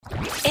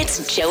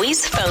It's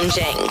Joey's Phone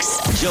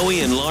Jenks.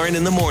 Joey and Lauren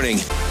in the morning.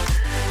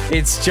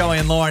 It's Joey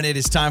and Lauren. It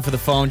is time for the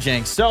phone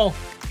jank. So,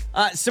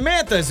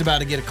 Samantha is about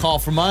to get a call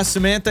from us.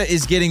 Samantha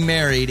is getting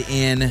married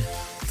in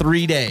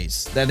 3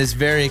 days. That is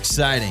very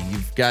exciting.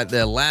 You've got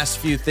the last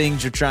few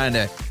things you're trying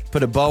to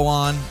put a bow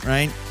on,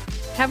 right?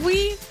 Have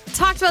we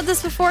talked about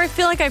this before? I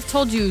feel like I've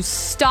told you,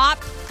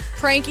 stop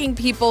pranking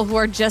people who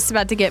are just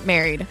about to get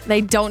married.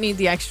 They don't need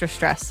the extra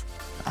stress.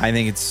 I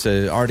think it's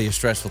already a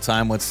stressful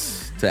time.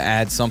 Let's to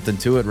add something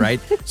to it, right?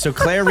 So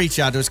Claire reached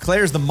out to us.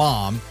 Claire's the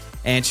mom,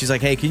 and she's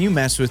like, hey, can you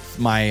mess with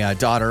my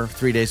daughter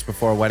 3 days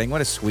before a wedding? What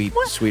a sweet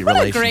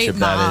relationship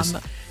that is.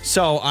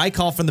 So I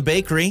call from the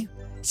bakery,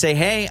 say,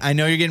 hey, I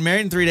know you're getting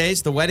married in 3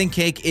 days. The wedding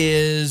cake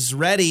is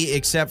ready,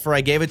 except for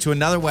I gave it to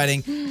another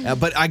wedding,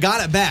 but I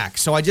got it back.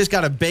 So I just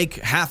got to bake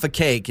half a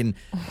cake and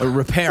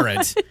repair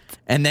it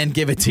and then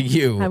give it to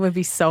you. I would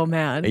be so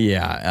mad.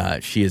 Yeah,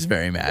 she is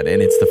very mad, and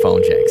it's the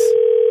phone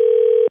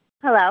janks.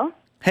 Hello?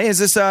 Hey, is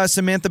this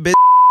Samantha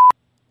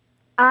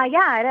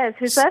Yeah, it is.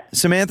 Who's this?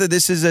 Samantha,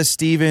 this is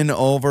Steven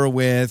over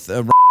with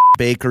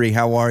Bakery.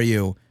 How are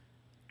you?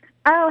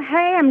 Oh,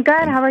 hey, I'm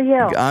good. How are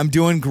you? I'm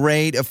doing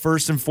great.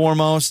 First and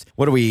foremost,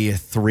 what are we,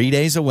 3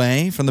 days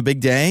away from the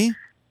big day?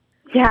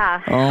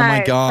 Yeah. Oh,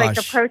 my gosh. It's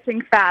like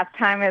approaching fast.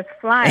 Time is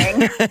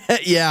flying.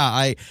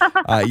 I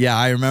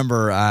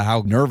remember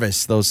how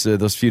nervous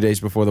those few days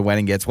before the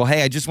wedding gets. Well,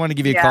 hey, I just wanted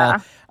to give you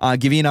a call,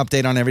 give you an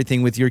update on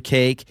everything with your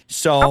cake.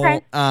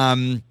 So,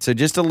 so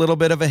just a little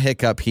bit of a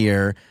hiccup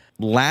here.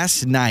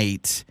 Last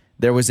night,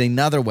 there was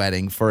another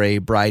wedding for a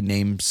bride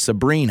named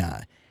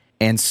Sabrina.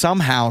 And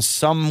somehow,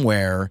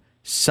 somewhere,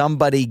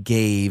 somebody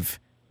gave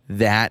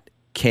that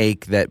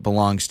cake that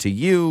belongs to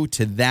you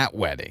to that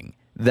wedding.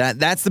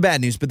 That's the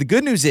bad news. But the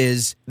good news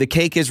is the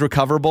cake is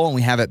recoverable, and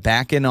we have it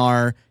back in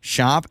our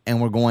shop,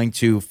 and we're going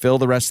to fill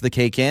the rest of the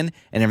cake in,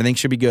 and everything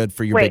should be good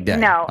for your big day.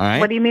 Wait, no. All right?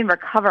 What do you mean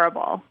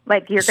recoverable?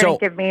 Like you're going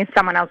to give me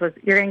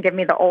you're going to give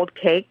me the old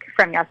cake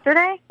from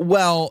yesterday?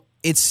 Well,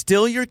 it's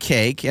still your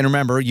cake, and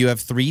remember, you have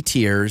 3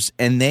 tiers,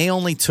 and they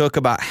only took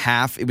about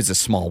half. It was a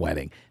small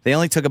wedding. They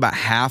only took about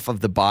half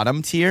of the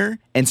bottom tier,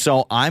 and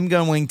so I'm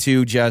going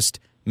to just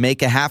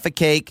make a half a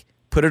cake,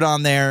 put it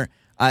on there.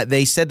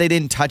 They said they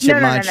didn't touch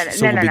it much,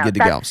 so we'll be good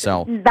to go.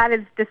 So that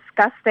is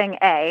disgusting,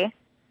 A.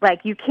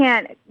 Like, you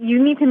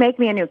need to make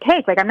me a new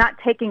cake. Like, I'm not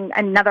taking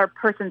another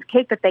person's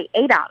cake that they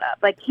ate out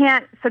of. Like,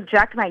 can't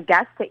subject my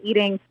guests to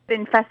eating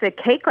infested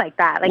cake like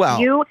that.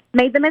 Like, you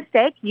made the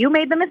mistake. You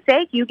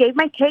gave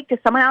my cake to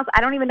someone else.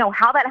 I don't even know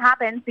how that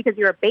happens because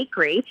you're a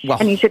bakery,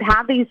 and you should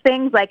have these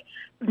things like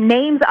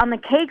names on the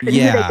cakes and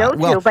who they go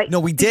to. But no,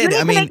 we did. You need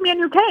to make me a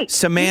new cake.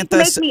 Samantha,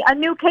 you need to make me a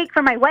new cake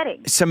for my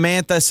wedding.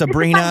 Samantha,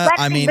 Sabrina,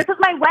 this is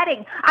my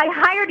wedding. I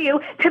hired you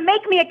to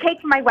make me a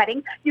cake for my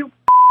wedding. You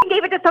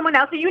gave it to someone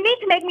else, so you need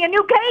to make me a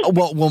new cake.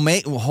 Well,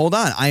 hold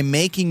on. I'm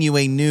making you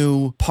a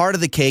new part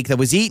of the cake that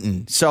was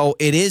eaten. So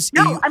it is.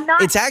 No, I'm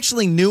not. It's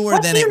actually newer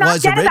than it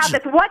was originally.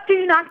 What do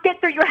you not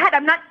get through your head?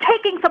 I'm not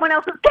taking someone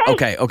else's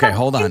cake. Okay,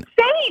 hold on.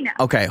 Insane.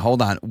 Okay,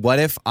 hold on. What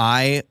if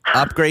I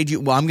upgrade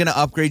you? Well, I'm going to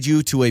upgrade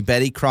you to a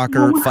Betty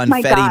Crocker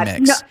funfetti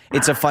mix. No.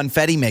 It's a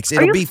funfetti mix.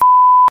 It'll be.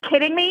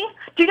 Kidding me?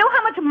 Do you know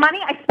how much money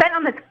I spent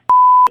on this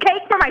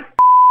cake for my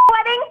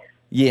wedding?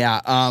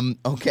 Yeah,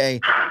 okay.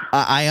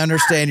 I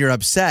understand you're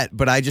upset,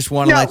 but I just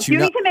want to let you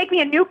know. You need to make me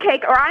a new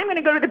cake, or I'm going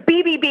to go to the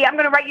BBB. I'm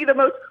going to write you the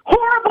most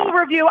horrible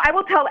review. I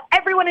will tell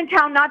everyone in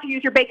town not to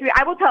use your bakery.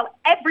 I will tell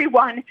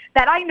everyone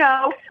that I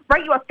know,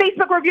 write you a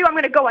Facebook review. I'm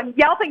going to go on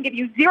Yelp and give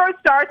you 0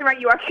 stars and write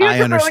you a huge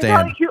review and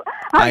tell you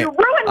how you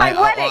ruined my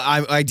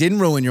wedding. I didn't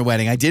ruin your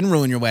wedding. I didn't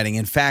ruin your wedding.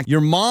 In fact,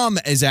 your mom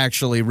is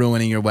actually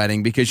ruining your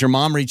wedding because your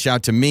mom reached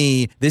out to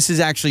me. This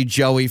is actually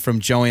Joey from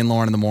Joey and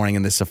Lauren in the Morning,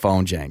 and this is a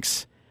phone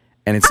janks.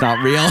 And it's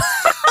not real.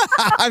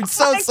 I'm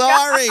so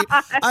sorry.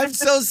 God. I'm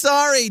so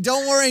sorry.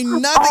 Don't worry.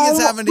 Nothing has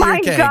happened to your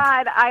cake. Oh,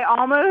 my God. I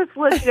almost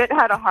legit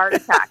had a heart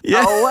attack.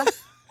 Yeah. Oh,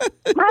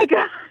 my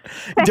God.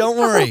 Don't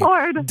worry.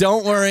 Lord.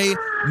 Don't worry.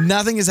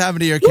 Nothing has happened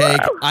to your cake.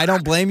 I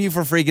don't blame you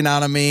for freaking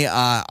out on me.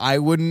 I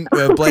wouldn't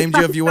blame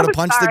you if you would have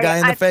punched the guy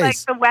in the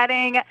face. It's like the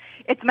wedding.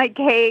 It's my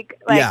cake.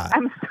 Like,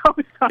 I'm so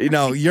sorry.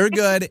 No, you're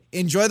good.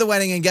 Enjoy the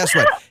wedding. And guess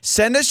what?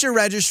 Send us your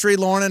registry.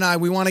 Lauren and I,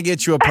 we want to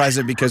get you a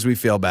present because we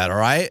feel bad, all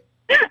right?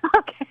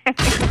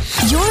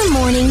 Your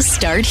mornings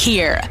start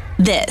here.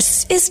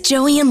 This is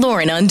Joey and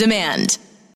Lauren on Demand.